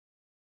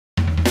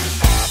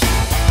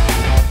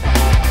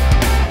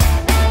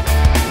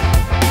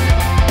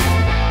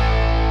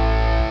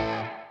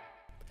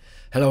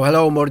Hello,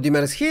 hello,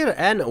 Mordimers here,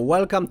 and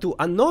welcome to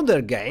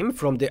another game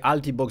from the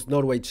Altibox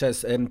Norway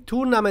Chess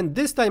tournament.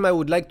 This time I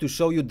would like to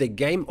show you the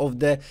game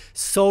of the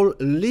sole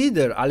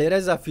leader.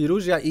 Alireza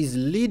Firouzja is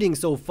leading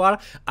so far.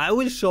 I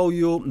will show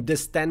you the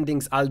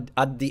standings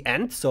at the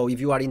end, so if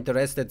you are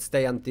interested,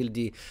 stay until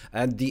the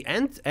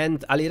end.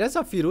 And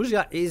Alireza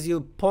Firouzja is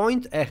a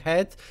point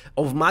ahead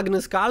of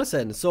Magnus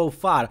Carlsen so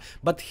far,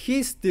 but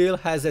he still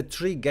has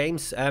 3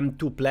 games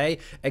to play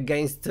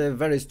against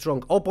very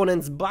strong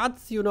opponents, but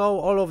you know,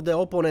 all of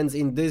the opponents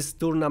in these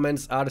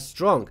tournaments are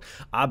strong,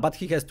 but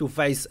he has to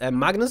face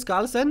Magnus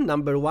Carlsen,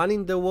 #1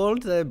 in the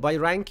world by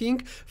ranking,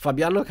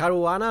 Fabiano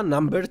Caruana,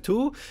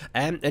 #2,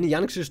 and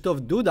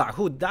Jan-Krzysztof Duda,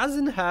 who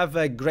doesn't have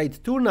a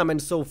great tournament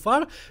so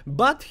far,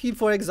 but he,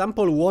 for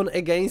example, won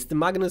against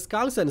Magnus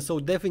Carlsen, so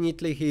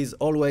definitely he is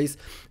always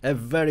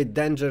very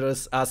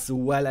dangerous as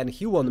well, and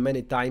he won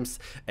many times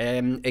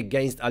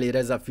against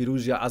Alireza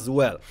Firouzja as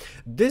well.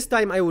 This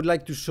time I would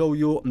like to show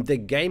you the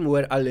game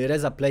where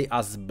Alireza play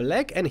as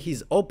black and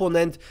his opponent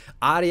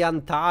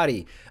Aryan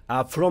Tari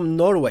from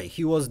Norway.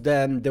 He was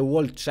the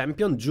world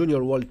champion,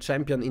 junior world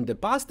champion in the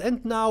past,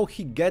 and now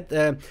he get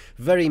a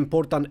very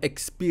important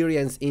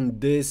experience in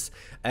this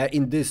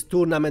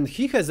tournament.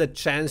 He has a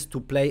chance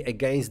to play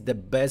against the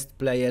best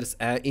players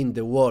in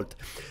the world.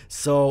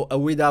 So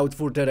without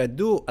further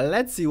ado,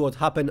 let's see what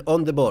happened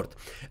on the board.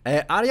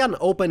 Aryan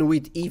opened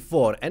with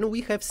e4 and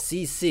we have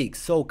c6,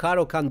 so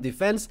caro-kann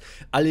defense.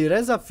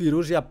 Alireza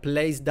Firouzja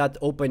plays that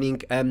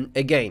opening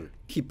again.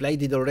 He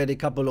played it already a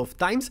couple of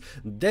times.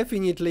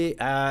 Definitely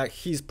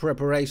his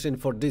preparation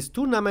for this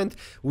tournament.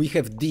 We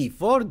have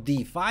d4,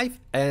 d5,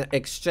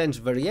 exchange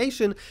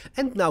variation,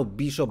 and now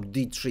bishop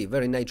d3.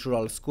 Very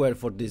natural square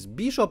for this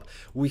bishop.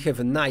 We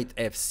have knight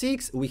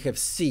f6, we have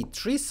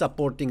c3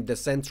 supporting the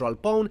central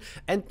pawn,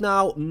 and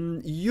now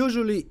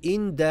usually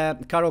in the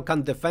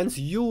caro-kann defense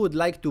you would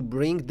like to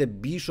bring the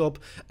bishop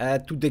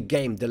to the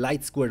game, the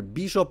light square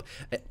bishop.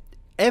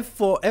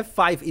 F4,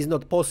 F5 is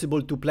not possible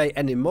to play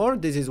anymore.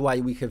 This is why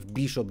we have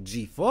bishop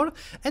g4,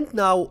 and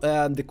now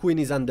the queen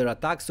is under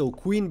attack, so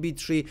queen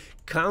b3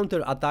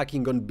 counter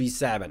attacking on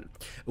b7.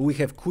 We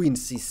have queen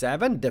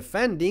c7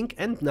 defending,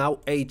 and now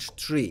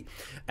h3.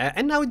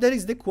 And now there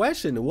is the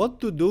question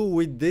what to do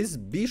with this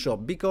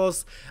bishop,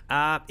 because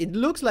it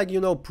looks like,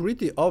 you know,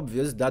 pretty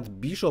obvious that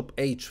bishop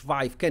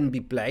h5 can be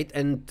played,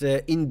 and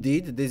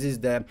indeed this is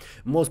the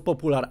most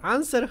popular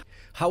answer.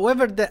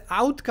 However, the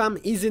outcome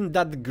isn't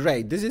that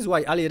great. This is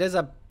why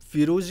Alireza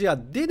Firouzja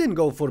didn't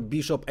go for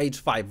bishop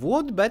h5.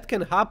 What bad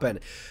can happen?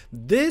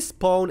 This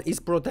pawn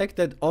is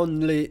protected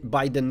only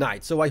by the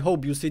knight, so I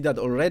hope you see that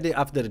already.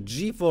 After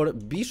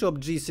g4, bishop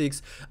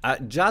g6,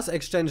 just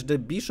exchange the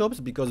bishops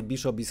because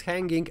bishop is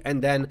hanging,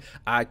 and then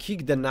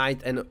kick the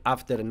knight, and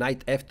after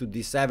knight f to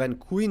d7,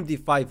 queen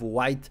d5,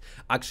 white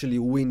actually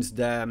wins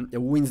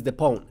the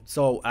pawn.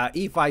 So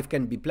e5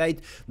 can be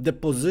played, the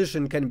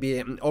position can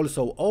be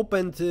also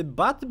opened,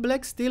 but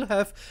black still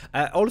have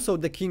also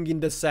the king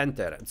in the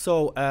center,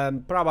 so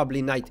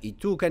probably knight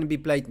e2 can be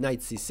played,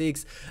 knight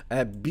c6,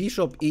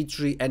 bishop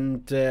e3,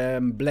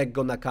 and black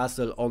gonna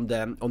castle on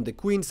the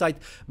queen side,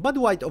 but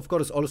white of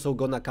course also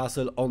gonna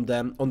castle on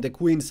the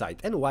queen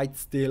side, and white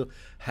still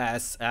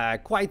has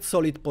quite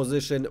solid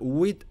position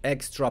with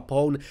extra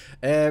pawn.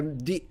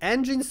 The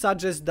engine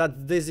suggests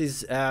that this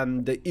is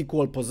the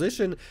equal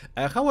position.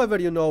 However,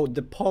 you know,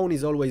 the pawn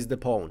is always the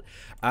pawn.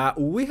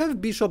 We have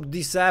bishop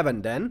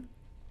d7 then.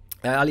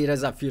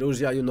 Alireza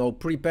Firouzja, you know,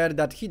 prepared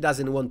that he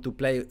doesn't want to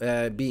play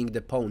being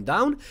the pawn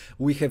down.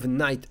 We have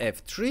knight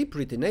f3,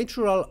 pretty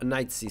natural,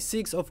 knight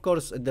c6, of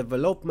course,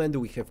 development,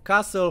 we have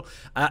castle,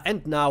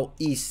 and now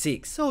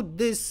e6. So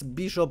this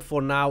bishop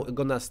for now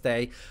gonna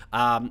stay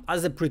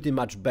as a pretty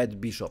much bad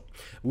bishop.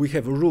 We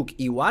have rook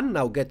e1,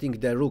 now getting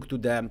the rook to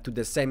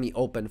the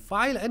semi-open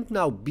file, and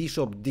now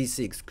bishop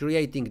d6,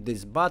 creating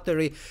this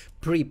battery,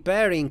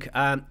 preparing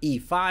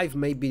e5,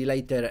 maybe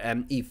later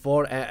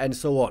e4, and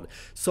so on.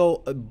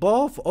 So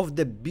both of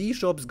the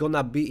bishops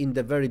gonna be in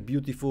the very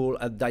beautiful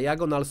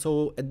diagonal,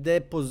 so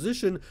the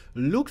position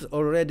looks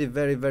already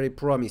very, very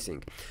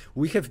promising.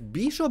 We have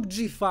bishop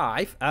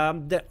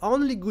g5, the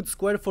only good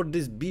square for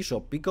this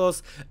bishop,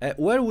 because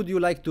where would you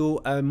like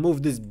to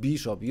move this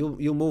bishop?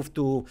 You move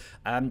to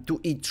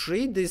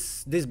e3,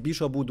 this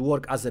bishop would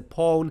work as a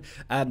pawn,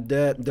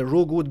 the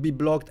rook would be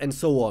blocked, and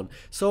so on.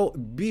 So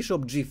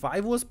bishop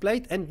g5 was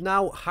played, and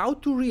now how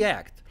to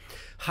react?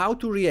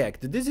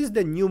 This is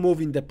the new move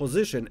in the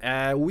position.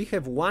 We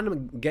have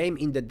one game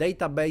in the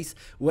database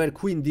where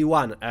queen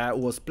d1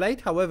 was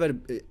played. However,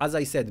 as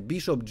I said,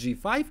 bishop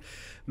g5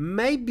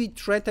 may be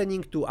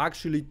threatening to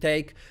actually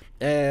take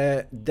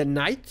the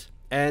knight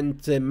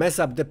and mess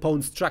up the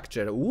pawn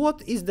structure.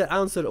 What is the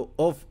answer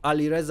of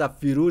Alireza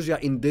Firouzja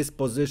in this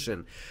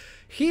position?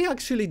 He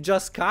actually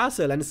just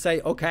castle and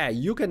say, okay,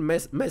 you can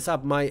mess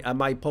up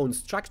my pawn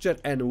structure,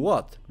 and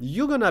what?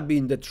 You're gonna be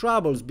in the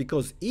troubles,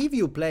 because if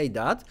you play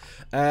that,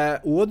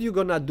 what you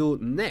gonna do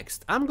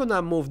next? I'm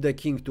gonna move the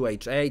king to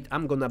h8,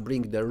 I'm gonna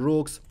bring the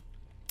rooks,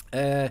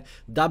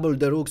 double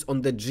the rooks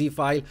on the g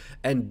file,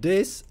 and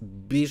this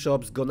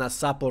bishop's gonna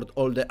support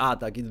all the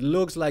attack. It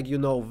looks like, you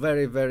know,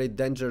 very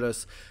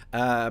dangerous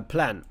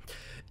plan.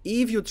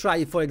 If you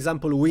try, for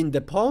example, win the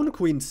pawn,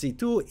 queen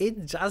c2,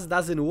 it just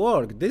doesn't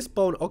work. This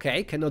pawn,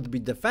 okay, cannot be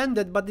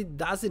defended, but it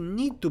doesn't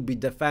need to be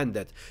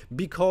defended,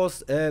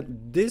 because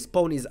this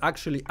pawn is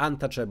actually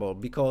untouchable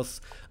because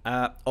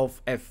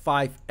of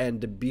f5,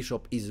 and the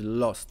bishop is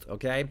lost,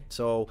 okay?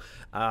 So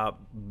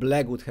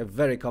black would have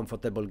very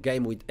comfortable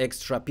game with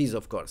extra piece,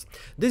 of course.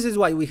 This is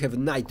why we have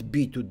knight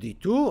b to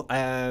d2.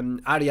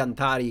 Aryan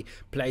Tari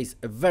plays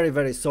a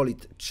very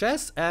solid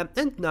chess,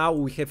 and now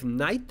we have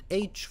knight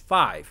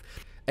h5.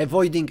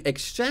 Avoiding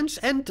exchange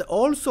and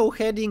also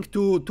heading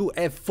to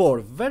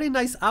f4. Very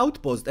nice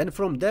outpost, and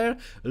from there,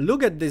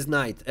 look at this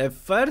knight.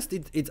 First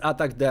it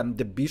attacked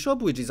the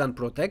bishop, which is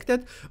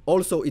unprotected.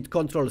 Also it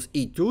controls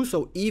e2,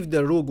 so if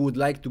the rook would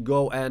like to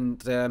go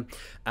and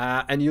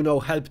you know,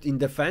 help in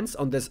defense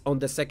on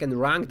the second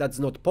rank, that's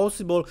not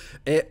possible.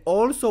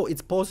 Also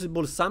it's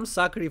possible some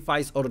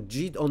sacrifice or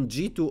on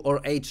g2 or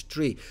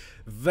h3.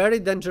 Very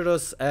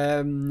dangerous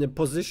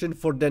position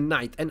for the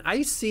knight, and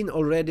I've seen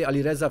already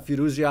Alireza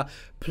Firouzja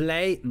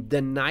play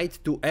the knight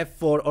to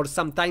f4, or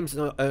sometimes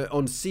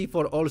on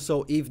c4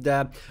 also if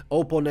the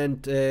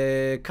opponent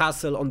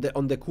castle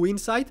on the queen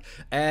side,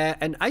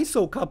 and I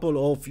saw a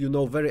couple of, you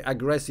know, very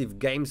aggressive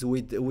games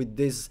with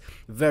this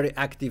very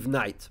active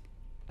knight.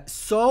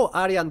 So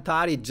Aryan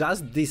Tari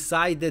just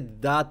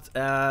decided that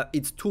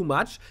it's too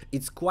much,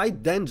 it's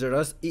quite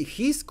dangerous.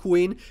 His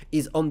queen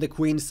is on the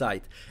queen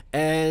side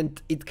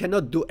and it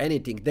cannot do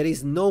anything. There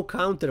is no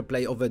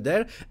counterplay over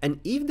there, and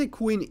if the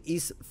queen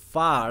is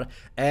far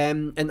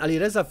and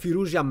Alireza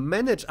Firouzja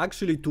managed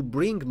actually to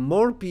bring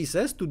more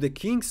pieces to the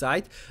king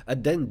side,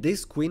 then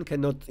this queen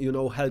cannot, you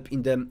know, help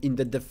in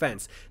the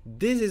defense.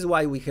 This is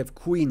why we have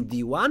queen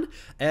d1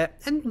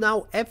 and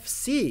now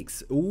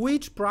f6,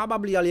 which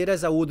probably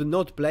Alireza would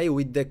not play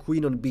with the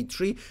queen on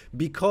b3,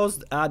 because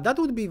that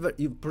would be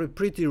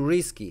pretty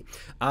risky.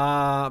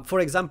 For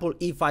example,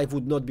 e5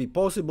 would not be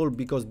possible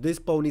because this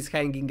pawn is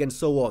hanging and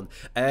so on.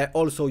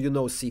 Also, you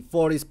know,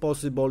 c4 is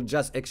possible,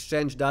 just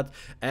exchange that,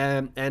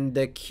 and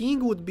the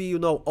king would be, you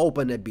know,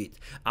 open a bit.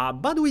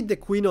 But with the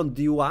queen on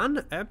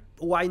d1,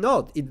 why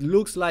not? It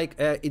looks like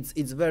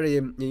it's very,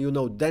 you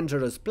know,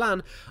 dangerous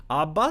plan,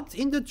 but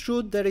in the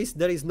truth there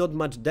is not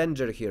much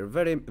danger here.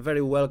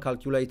 Very well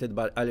calculated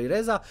by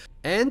Alireza,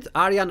 and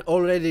Aryan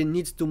already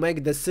needs to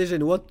make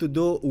decision what to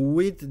do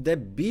with the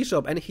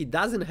bishop, and he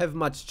doesn't have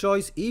much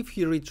choice. If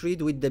he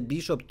retreat with the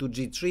bishop to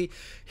g3,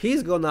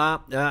 he's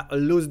gonna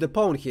lose the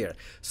pawn here.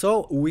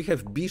 So we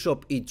have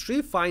bishop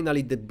e3.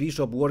 Finally the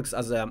bishop works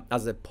as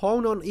a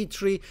pawn on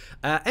e3,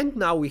 and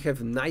now we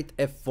have knight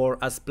f4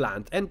 as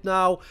planned. And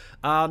now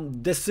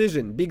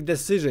big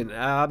decision,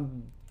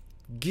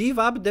 give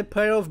up the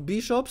pair of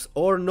bishops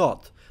or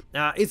not.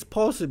 It's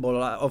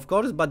possible, of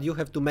course, but you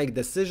have to make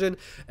decision.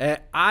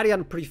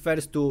 Aryan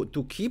prefers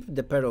to keep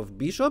the pair of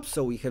bishops,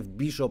 so we have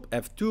bishop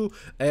f2,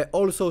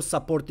 also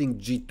supporting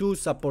g2,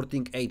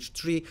 supporting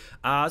h3,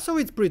 so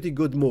it's pretty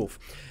good move.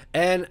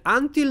 And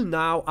until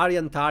now,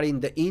 Aryan Tari in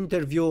the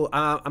interview,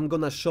 I'm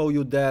gonna show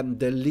you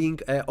the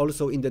link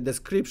also in the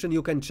description,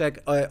 you can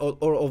check or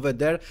over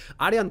there.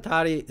 Aryan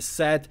Tari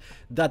said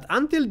that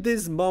until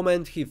this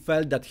moment he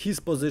felt that his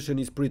position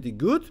is pretty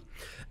good,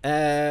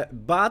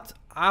 but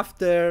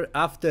after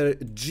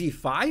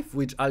g5,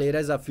 which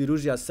Alireza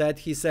Firouzja said,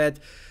 he said,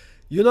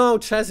 you know,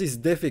 chess is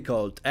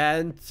difficult,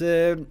 and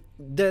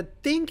the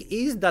thing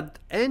is that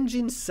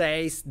engine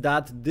says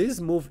that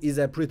this move is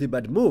a pretty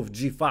bad move,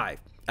 g5.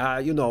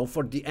 You know,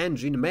 for the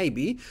engine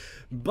maybe,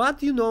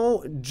 but you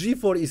know,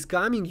 g4 is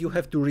coming, you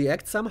have to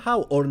react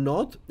somehow or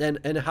not,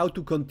 and how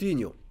to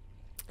continue.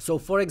 So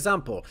for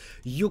example,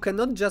 you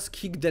cannot just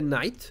kick the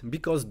knight,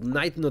 because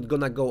knight not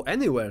gonna go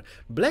anywhere.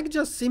 Black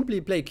just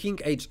simply play king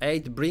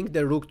h8, bring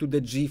the rook to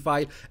the g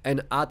file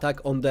and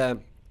attack on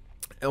the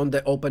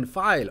open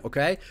file,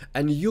 okay?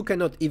 And you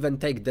cannot even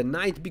take the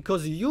knight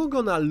because you're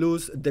gonna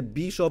lose the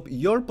bishop,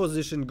 your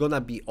position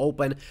gonna be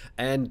open,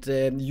 and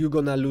you're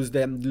gonna lose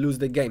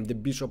the game. The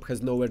bishop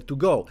has nowhere to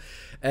go.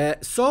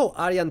 So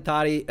Aryan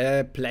Tari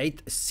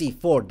played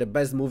c4, the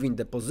best move in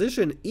the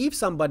position. If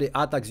somebody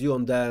attacks you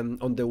on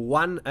the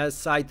one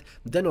side,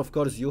 then of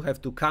course you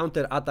have to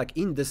counter attack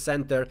in the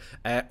center,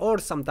 or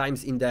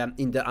sometimes in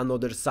the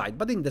another side.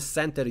 But in the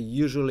center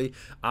usually,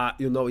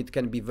 you know, it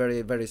can be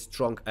very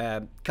strong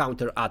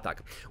counter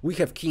attack. We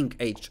have king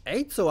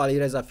h8, so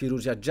Alireza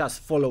Firouzja just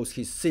follows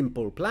his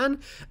simple plan,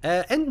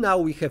 and now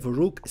we have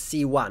rook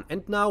c1,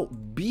 and now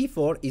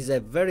b4 is a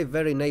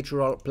very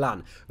natural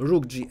plan.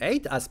 Rook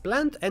g8 as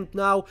planned, and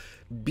now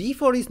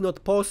b4 is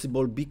not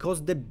possible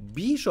because the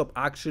bishop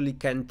actually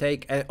can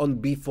take on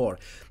b4.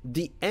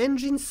 The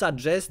engine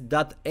suggests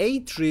that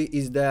a3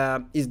 is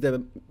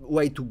the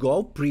way to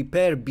go,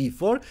 prepare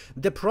b4.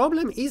 The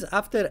problem is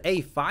after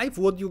a5,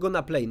 what you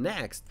gonna play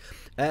next?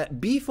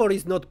 B4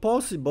 is not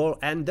possible,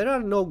 and there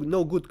are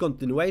no good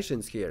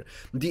continuations here.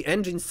 The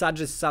engine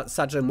suggests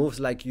such a moves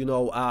like, you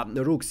know,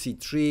 rook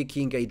c3,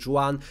 king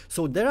h1,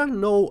 so there are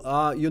no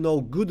you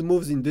know, good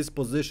moves in this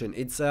position.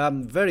 It's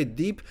very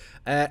deep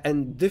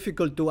and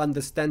difficult to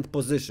understand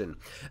position.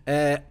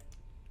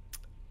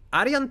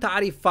 Aryan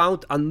Tari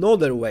found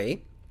another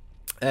way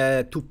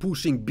to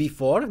pushing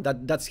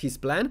b4, that's his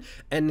plan,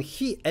 and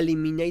he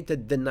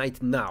eliminated the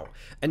knight now.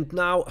 And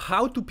now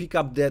how to pick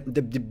up the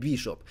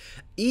bishop?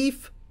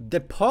 If the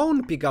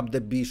pawn pick up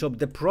the bishop,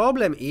 the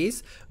problem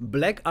is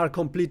black are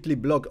completely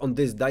blocked on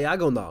this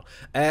diagonal,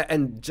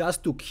 and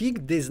just to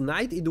kick this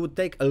knight it would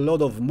take a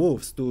lot of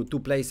moves to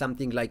play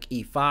something like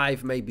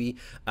e5, maybe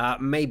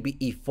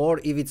e4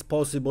 if it's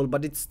possible,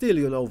 but it's still,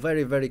 you know,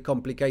 very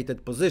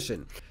complicated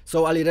position.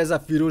 So Alireza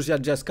Firouzja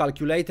just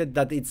calculated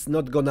that it's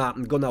not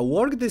gonna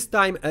work this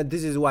time,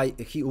 this is why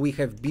we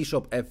have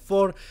bishop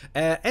f4,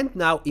 and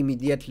now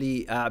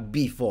immediately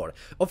b4.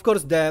 Of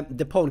course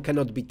the pawn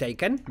cannot be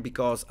taken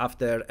because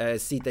after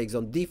c takes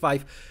on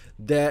d5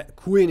 the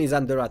queen is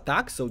under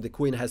attack, so the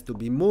queen has to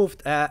be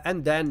moved,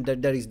 and then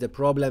there is the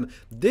problem.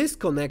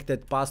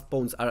 Disconnected passed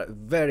pawns are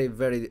very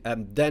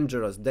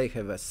dangerous. They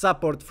have a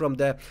support from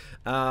the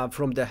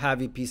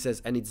heavy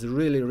pieces, and it's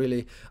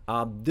really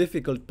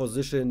difficult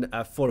position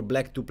for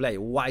black to play.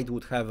 White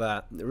would have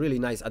a really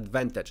nice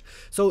advantage.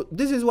 So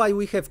this is why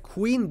we have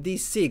queen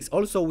d6.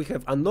 Also we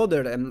have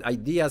another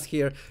ideas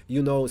here,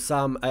 you know,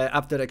 some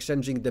after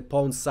exchanging the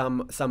pawns,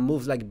 some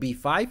moves like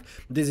b5.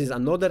 This is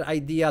another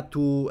idea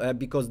to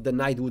because the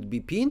knight would be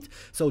pinned.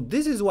 So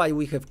this is why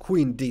we have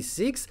queen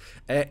d6,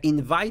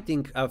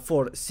 inviting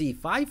for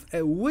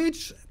c5,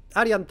 which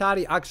Aryan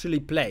Tari actually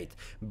played.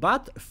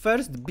 But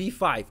first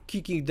b5,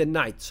 kicking the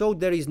knight, so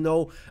there is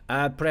no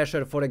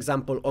pressure, for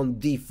example, on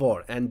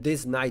d4, and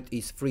this knight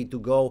is free to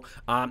go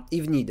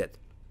if needed.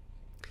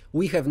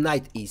 We have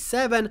knight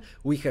e7,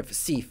 we have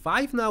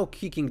c5 now,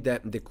 kicking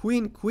the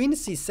queen, queen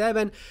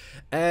c7,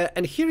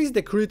 and here is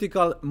the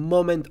critical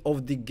moment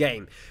of the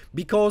game,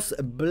 because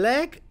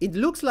black, it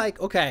looks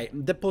like, okay,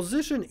 the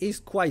position is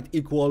quite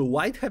equal,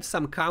 white have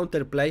some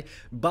counterplay,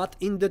 but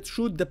in the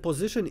truth the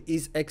position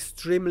is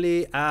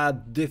extremely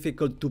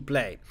difficult to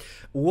play.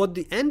 What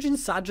the engine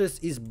suggests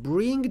is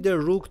bring the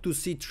rook to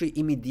c3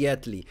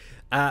 immediately,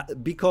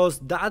 because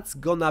that's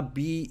gonna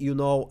be, you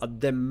know,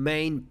 the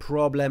main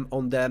problem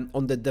on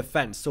the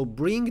defense. So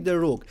bring the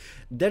rook.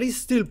 There is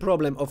still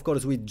problem, of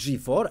course, with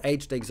g4.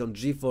 H takes on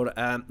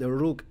g4,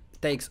 rook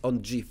takes on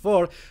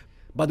g4.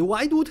 But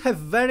white would have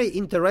very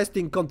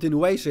interesting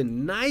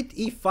continuation, knight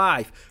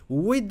e5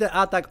 with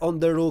the attack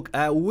on the rook,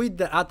 with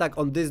the attack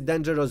on this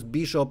dangerous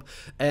bishop,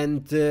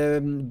 and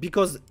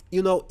because,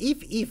 you know,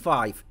 if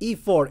e5,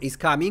 e4 is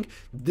coming,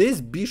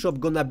 this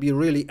bishop gonna be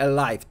really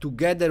alive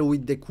together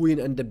with the queen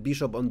and the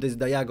bishop on this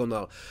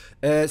diagonal.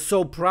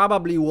 So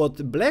probably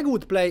what black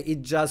would play is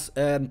just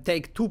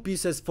take two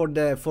pieces for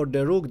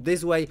the rook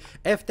this way,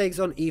 f takes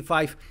on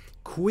e5,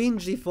 queen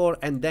g4,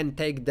 and then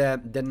take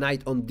the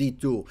knight on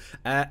d2,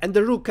 and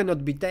the rook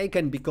cannot be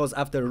taken because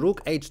after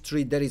rook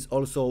h3 there is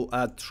also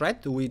a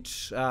threat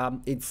which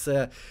it's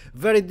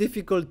very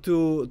difficult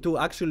to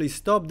actually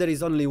stop. There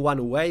is only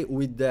one way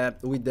with the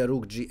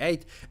rook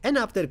g8, and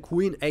after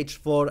queen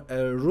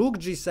h4, rook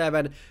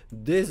g7,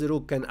 this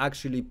rook can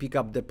actually pick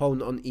up the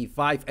pawn on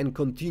e5 and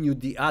continue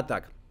the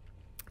attack,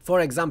 for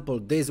example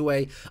this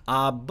way.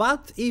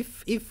 But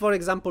if for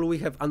example we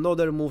have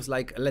another moves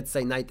like, let's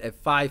say, knight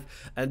f5,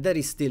 and there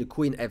is still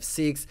queen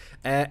f6,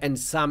 and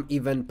some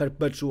even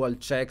perpetual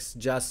checks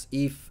just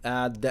if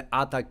the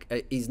attack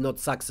is not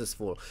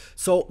successful.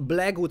 So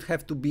black would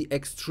have to be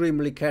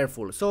extremely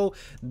careful. So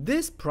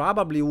this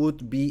probably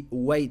would be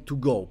way to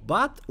go,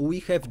 but we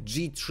have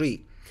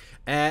g3.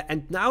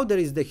 And now there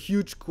is the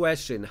huge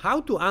question, how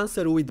to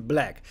answer with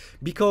black,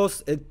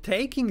 because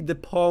taking the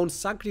pawn,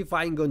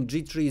 sacrificing on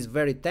g3 is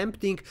very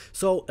tempting.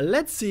 So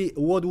let's see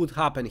what would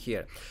happen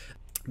here.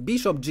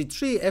 Bishop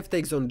g3, f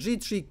takes on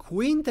g3,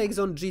 queen takes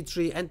on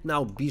g3, and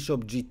now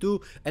bishop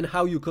g2, and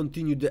how you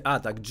continue the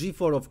attack.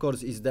 g4 of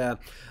course is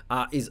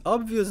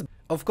obvious.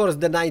 Of course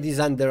the knight is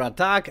under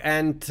attack,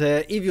 and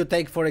if you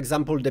take, for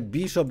example, the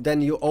bishop,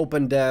 then you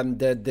open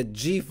the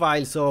g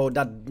file, so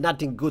that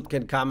nothing good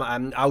can come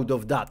out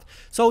of that.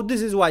 So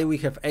this is why we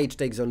have h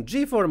takes on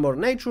g4, more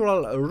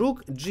natural,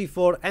 rook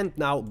g4, and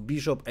now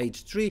bishop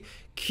h3,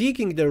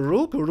 kicking the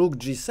rook, rook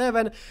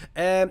g7,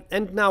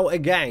 and now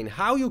again,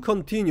 how you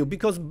continue,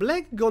 because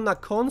black gonna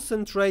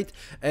concentrate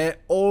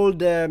all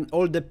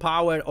the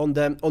power on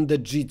the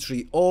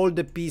g3, all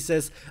the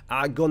pieces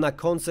are gonna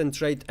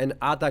concentrate and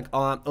attack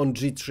on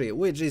g3,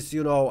 which is,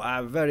 you know,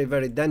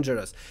 very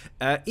dangerous.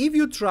 If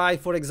you try,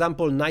 for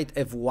example, knight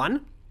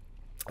f1,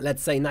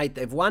 let's say knight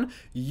f1,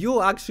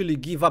 you actually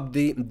give up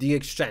the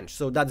exchange.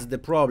 So that's the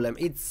problem.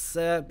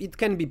 It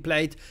can be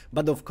played,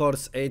 but of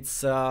course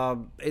it's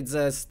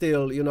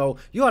still, you know,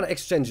 you are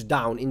exchanged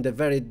down in the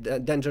very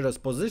dangerous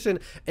position,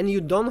 and you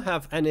don't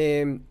have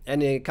any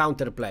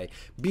counterplay.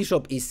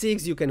 Bishop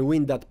e6, you can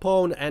win that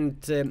pawn, and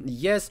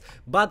yes,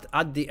 but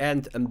at the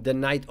end the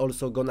knight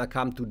also gonna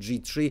come to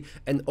g3,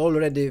 and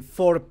already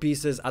 4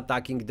 pieces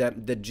attacking the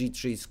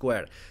g3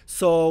 square.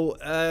 So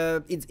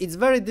it's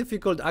very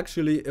difficult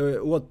actually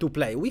what to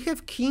play. We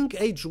have king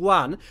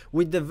h1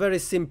 with the very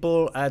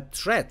simple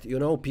threat, you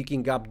know,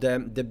 picking up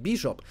the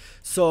bishop.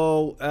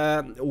 So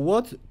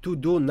what to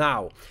do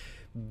now?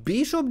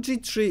 Bishop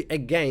g3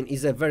 again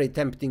is a very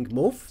tempting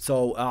move.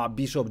 So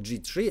bishop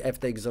g3, f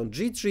takes on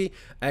g3,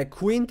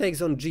 queen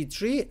takes on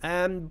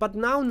g3, but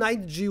now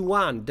knight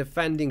g1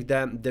 defending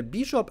the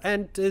bishop,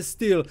 and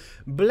still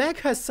black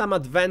has some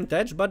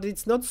advantage, but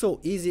it's not so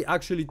easy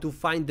actually to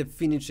find the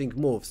finishing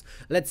moves.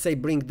 Let's say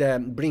bring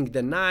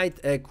the knight,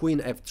 queen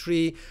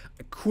f3,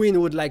 queen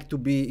would like to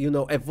be, you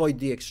know, avoid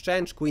the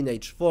exchange, queen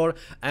h4,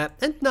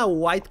 and now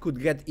white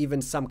could get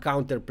even some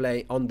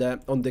counterplay on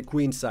the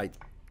queen side.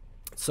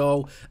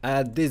 So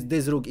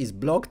this rook is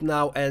blocked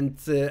now, and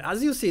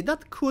as you see,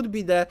 that could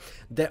be the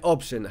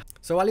option.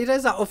 So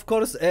Alireza, of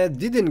course,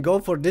 didn't go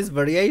for these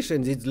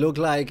variations. It looked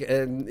like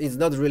it's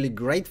not really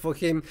great for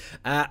him.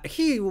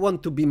 He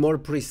want to be more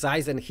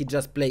precise, and he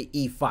just play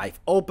e5,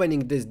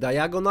 opening this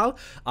diagonal.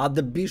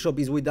 The bishop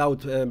is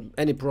without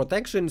any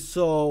protection,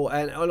 so,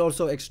 and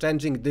also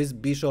exchanging these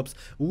bishops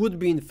would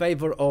be in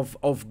favor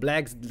of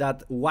blacks,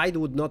 that white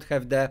would not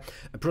have the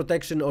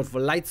protection of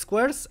light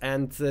squares,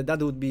 and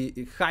that would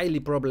be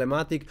highly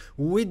problematic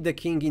with the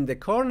king in the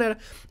corner.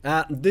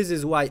 This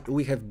is why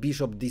we have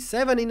bishop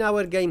d7 in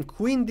our game,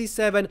 queen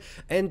d7,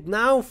 and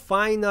now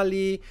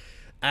finally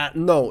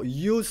no,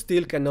 you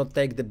still cannot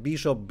take the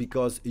bishop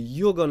because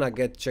you're gonna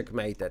get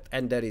checkmated,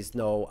 and there is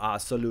no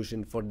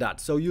solution for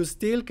that. So you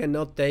still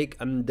cannot take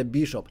the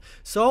bishop.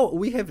 So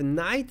we have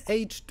knight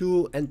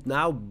h2, and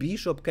now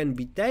bishop can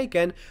be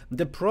taken.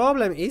 The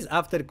problem is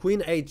after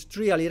queen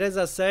h3,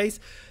 Alireza says,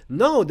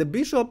 no, the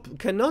bishop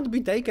cannot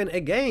be taken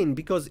again,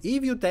 because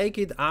if you take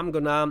it, I'm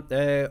gonna,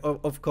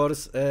 of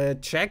course,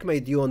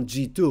 checkmate you on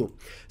g2.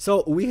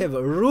 So we have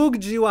rook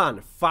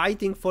g1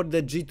 fighting for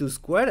the g2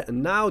 square.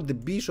 Now the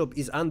bishop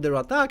is under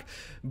attack,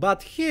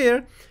 but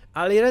here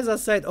Alireza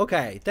said,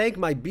 okay, take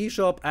my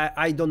bishop,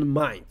 I don't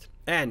mind.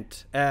 And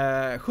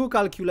who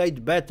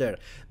calculate better,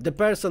 the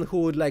person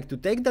who would like to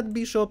take that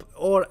bishop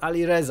or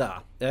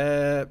Alireza?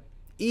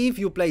 If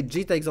you play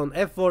g takes on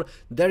f4,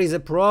 there is a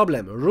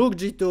problem. Rook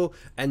g2,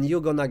 and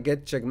you're gonna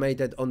get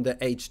checkmated on the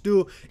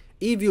h2.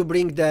 If you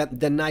bring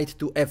the knight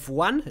to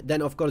f1,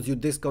 then of course you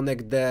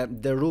disconnect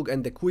the rook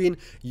and the queen,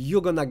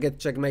 you're gonna get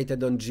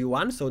checkmated on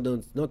g1, so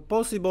that's not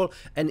possible.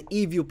 And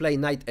if you play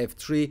knight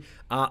f3,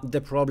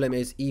 the problem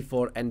is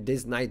e4, and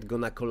this knight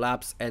gonna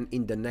collapse, and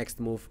in the next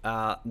move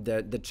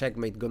the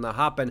checkmate gonna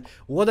happen.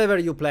 Whatever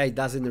you play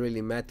doesn't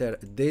really matter.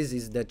 This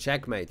is the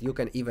checkmate. You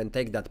can even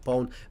take that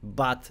pawn,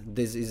 but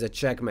this is a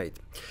checkmate.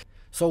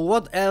 So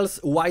what else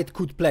white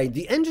could play?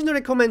 The engine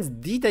recommends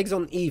d takes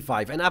on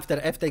e5, and after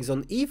f takes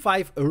on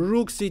e5,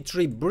 rook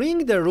c3,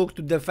 bring the rook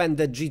to defend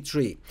the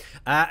g3.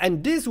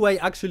 And this way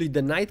actually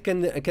the knight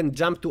can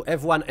jump to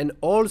f1 and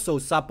also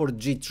support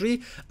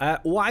g3,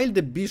 while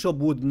the bishop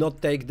would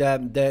not take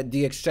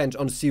the exchange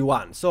on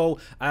c1. So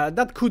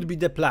that could be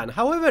the plan.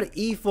 However,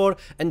 e4,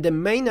 and the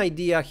main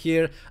idea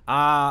here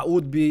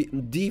would be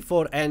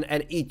d4 and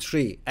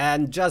e3,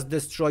 and just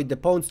destroy the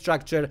pawn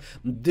structure.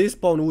 This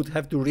pawn would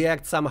have to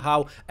react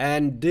somehow,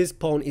 and this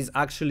pawn is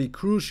actually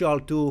crucial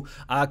to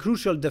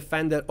crucial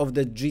defender of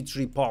the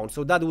g3 pawn.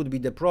 So that would be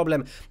the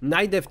problem.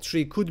 Knight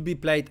f3 could be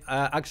played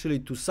actually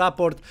to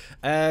support,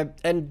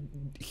 and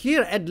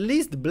here at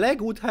least black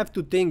would have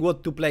to think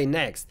what to play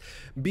next,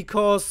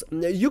 because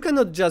you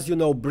cannot just, you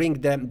know, bring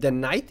the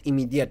knight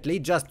immediately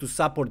just to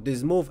support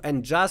this move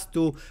and just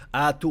to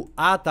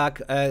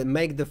attack,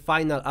 make the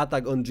final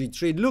attack on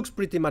g3. It looks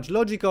pretty much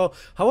logical.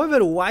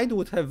 However, white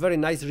would have very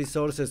nice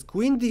resources,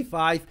 queen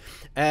d5,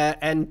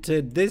 and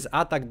this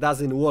attack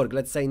doesn't work.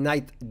 Let's say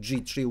knight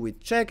g3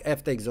 with check,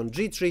 f takes on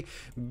g3,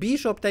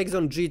 bishop takes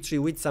on g3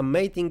 with some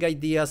mating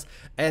ideas,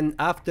 and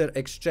after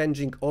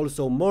exchanging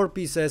also more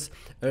pieces,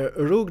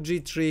 rook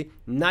g3,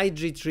 knight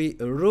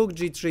g3, rook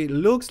g3,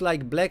 looks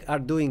like black are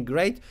doing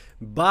great,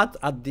 but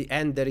at the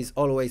end there is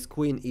always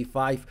queen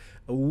e5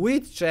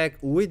 with check,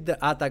 with the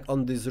attack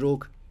on this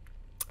rook.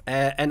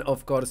 And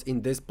of course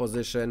in this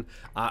position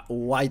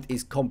white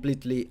is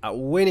completely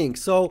winning.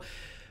 So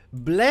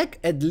black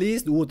at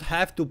least would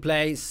have to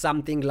play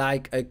something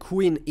like a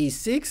queen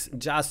e6,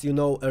 just, you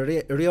know,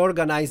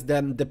 reorganize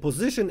the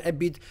position a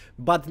bit,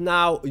 but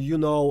now, you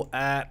know,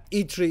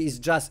 e3 is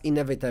just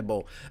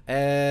inevitable.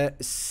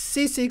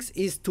 c6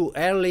 is too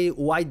early.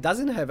 White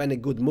doesn't have any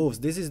good moves.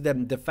 This is the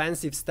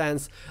defensive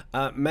stance,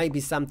 maybe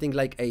something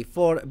like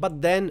a4,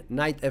 but then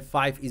knight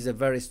f5 is a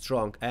very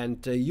strong,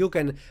 and you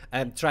can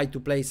try to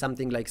play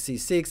something like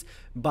c6,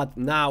 but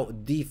now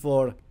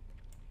d4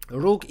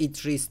 Rook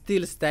e3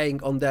 still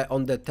staying on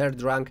the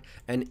third rank,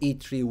 and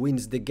e3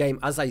 wins the game.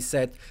 As I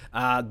said,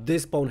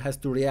 this pawn has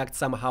to react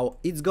somehow.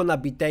 It's gonna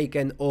be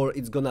taken, or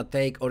it's gonna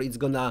take, or it's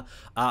gonna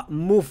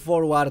move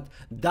forward.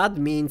 That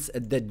means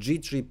the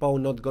g3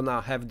 pawn not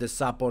gonna have the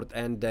support,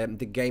 and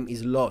the game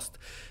is lost.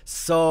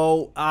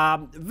 So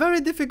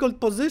very difficult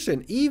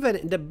position.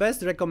 Even the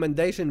best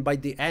recommendation by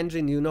the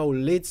engine, you know,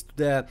 leads to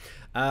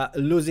the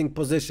losing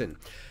position.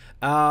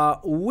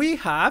 We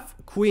have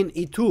queen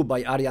e2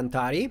 by Aryan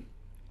Tari.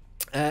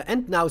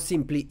 And now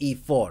simply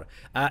e4.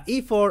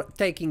 E4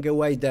 taking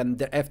away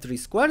the f3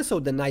 square, so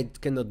the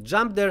knight cannot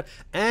jump there,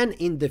 and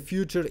in the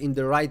future, in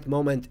the right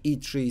moment,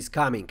 e3 is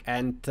coming,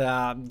 and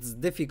it's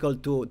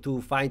difficult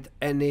to find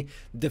any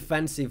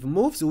defensive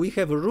moves. We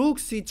have rook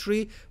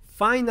c3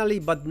 finally,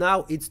 but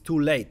now it's too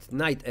late.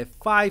 Knight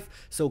f5,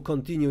 so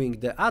continuing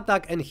the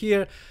attack, and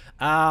here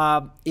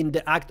in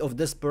the act of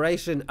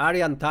desperation,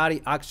 Aryan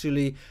Tari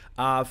actually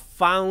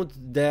found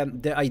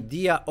the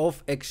idea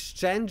of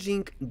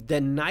exchanging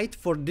the knight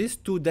for these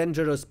two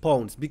dangerous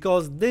pawns,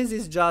 because this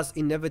is just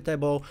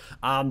inevitable.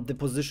 The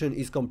position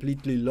is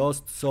completely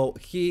lost, so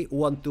he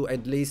want to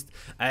at least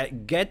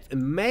get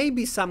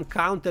maybe some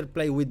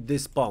counterplay with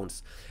these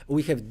pawns.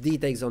 We have d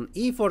takes on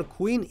e4,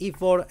 queen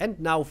e4, and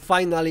now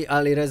finally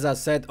Alireza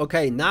said,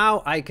 okay,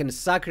 now I can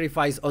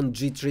sacrifice on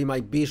g3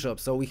 my bishop.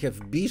 So we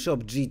have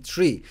bishop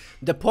g3.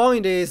 The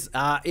point is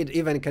it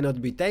even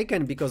cannot be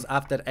taken, because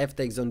after f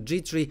takes on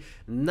g3,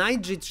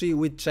 knight g3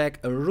 with check,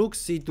 rook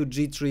c to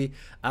g3,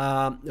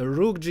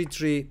 rook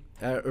g3,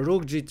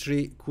 rook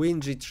g3,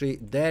 queen g3,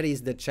 there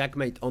is the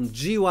checkmate on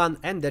g1,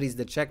 and there is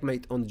the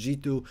checkmate on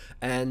g2,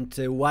 and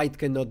white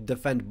cannot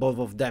defend both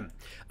of them.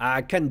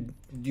 Can,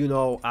 you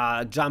know,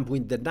 jump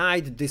with the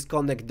knight,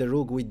 disconnect the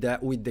rook with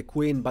the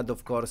queen, but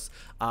of course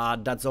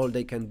that's all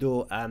they can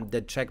do, and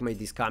the checkmate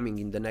is coming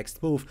in the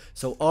next move,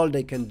 so all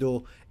they can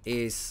do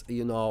is,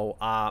 you know,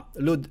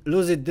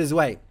 lose it this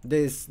way.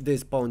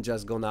 This pawn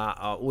just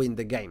gonna win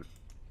the game.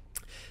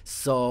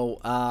 So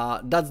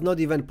that's not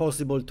even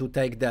possible to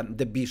take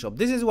the bishop.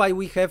 This is why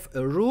we have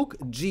rook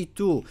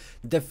g2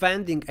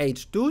 defending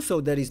h2,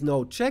 so there is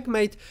no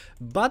checkmate.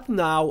 But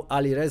now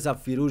Alireza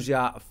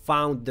Firouzja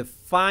found the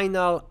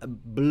final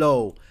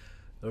blow.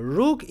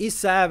 Rook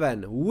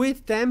e7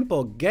 with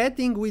tempo,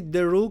 getting with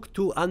the rook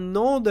to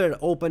another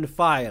open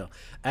file,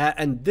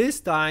 and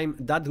this time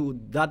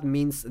that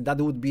means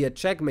that would be a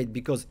checkmate,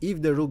 because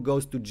if the rook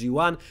goes to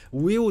g1,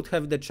 we would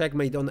have the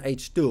checkmate on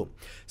h2.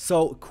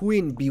 So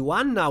queen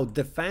b1 now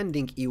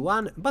defending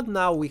e1, but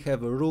now we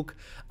have a rook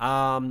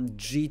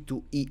g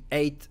to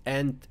e8,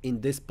 and in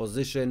this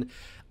position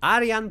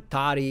Aryan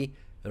Tari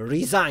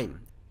resign.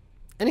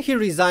 And he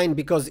resigned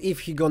because if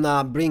he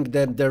gonna bring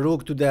the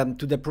rook to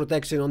the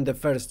protection on the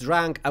first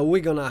rank,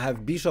 we're gonna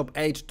have bishop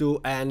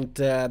h2, and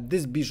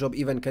this bishop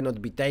even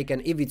cannot be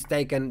taken. If it's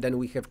taken, then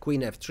we have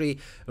queen f3,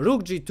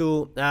 rook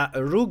g2,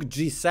 rook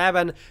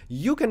g7.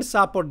 You can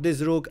support this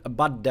rook,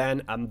 but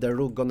then the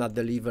rook gonna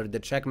deliver the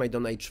checkmate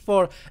on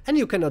h4, and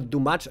you cannot do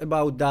much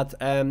about that.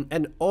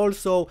 And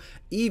also,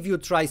 if you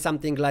try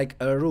something like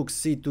a rook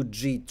c to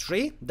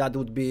g3, that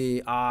would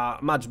be a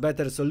much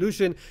better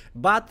solution,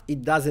 but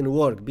it doesn't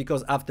work,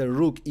 because after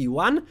rook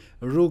e1,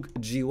 rook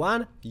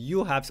g1,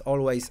 you have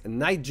always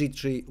knight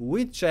g3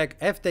 with check,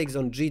 f takes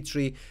on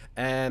g3,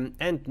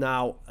 and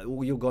now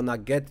you're gonna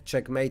get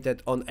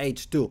checkmated on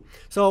h2.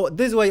 So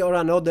this way or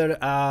another,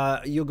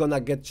 you're gonna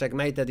get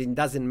checkmated. It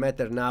doesn't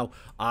matter now.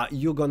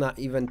 You're gonna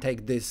even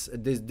take this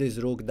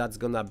rook. That's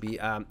gonna be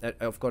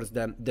of course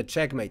the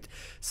checkmate.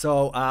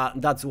 So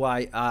that's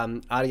why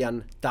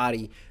Aryan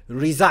Tari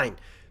resigned.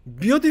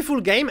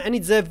 Beautiful game, and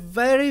it's a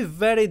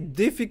very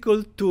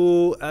difficult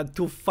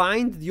to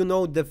find, you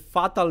know, the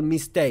fatal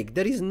mistake.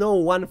 There is no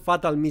one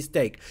fatal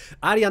mistake.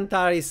 Aryan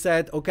Tari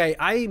said, okay,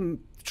 I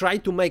try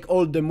to make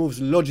all the moves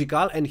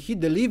logical, and he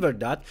delivered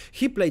that.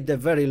 He played the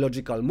very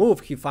logical move.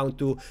 He found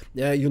to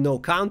you know,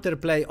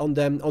 counterplay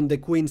on the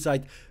queen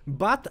side,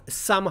 but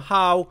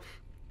somehow,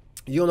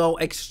 you know,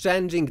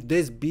 exchanging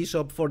this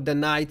bishop for the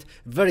knight,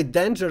 very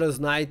dangerous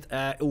knight,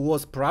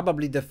 was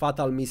probably the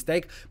fatal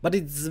mistake, but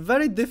it's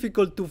very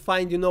difficult to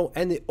find, you know,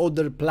 any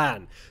other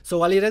plan. So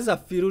Alireza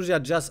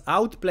Firouzja just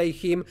outplayed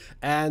him,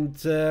 and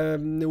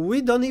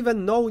we don't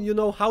even know, you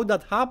know, how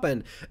that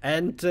happened.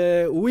 And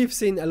we've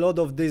seen a lot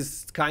of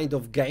this kind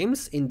of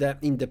games in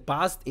the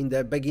past, in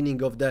the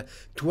beginning of the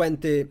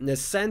 20th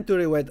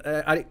century, where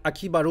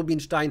Akiba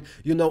Rubinstein,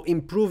 you know,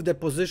 improved the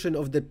position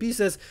of the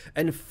pieces,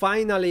 and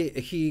finally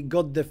he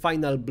got the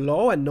final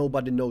blow, and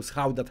nobody knows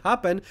how that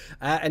happened.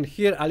 And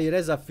here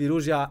Alireza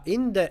Firouzja,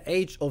 in the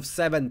age of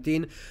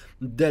 17,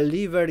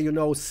 deliver, you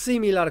know,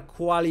 similar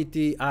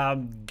quality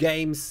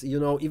games, you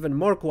know, even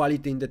more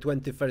quality in the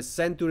 21st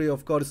century,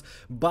 of course,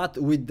 but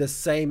with the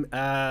same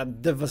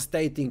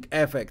devastating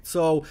effect.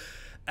 So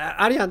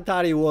Aryan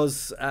Tari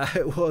was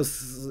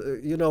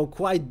you know,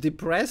 quite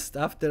depressed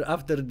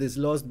after this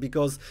loss,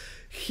 because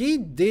he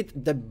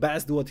did the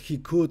best what he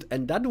could,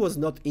 and that was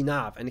not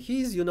enough. And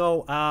he's, you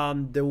know,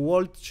 the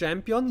world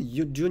champion,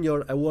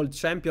 junior world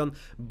champion,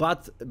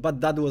 but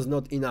that was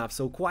not enough.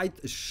 So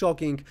quite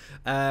shocking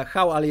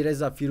how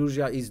Alireza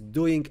Firouzja is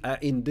doing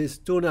in this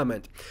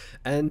tournament.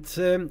 And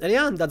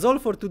yeah, that's all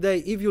for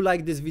today. If you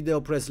like this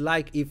video, press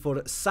like. If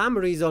for some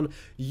reason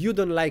you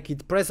don't like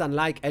it, press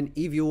unlike. And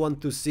if you want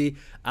to see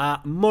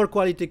more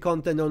quality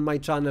content on my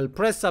channel,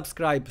 press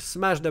subscribe,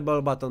 smash the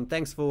bell button.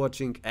 Thanks for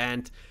watching,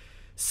 and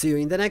see you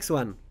in the next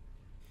one.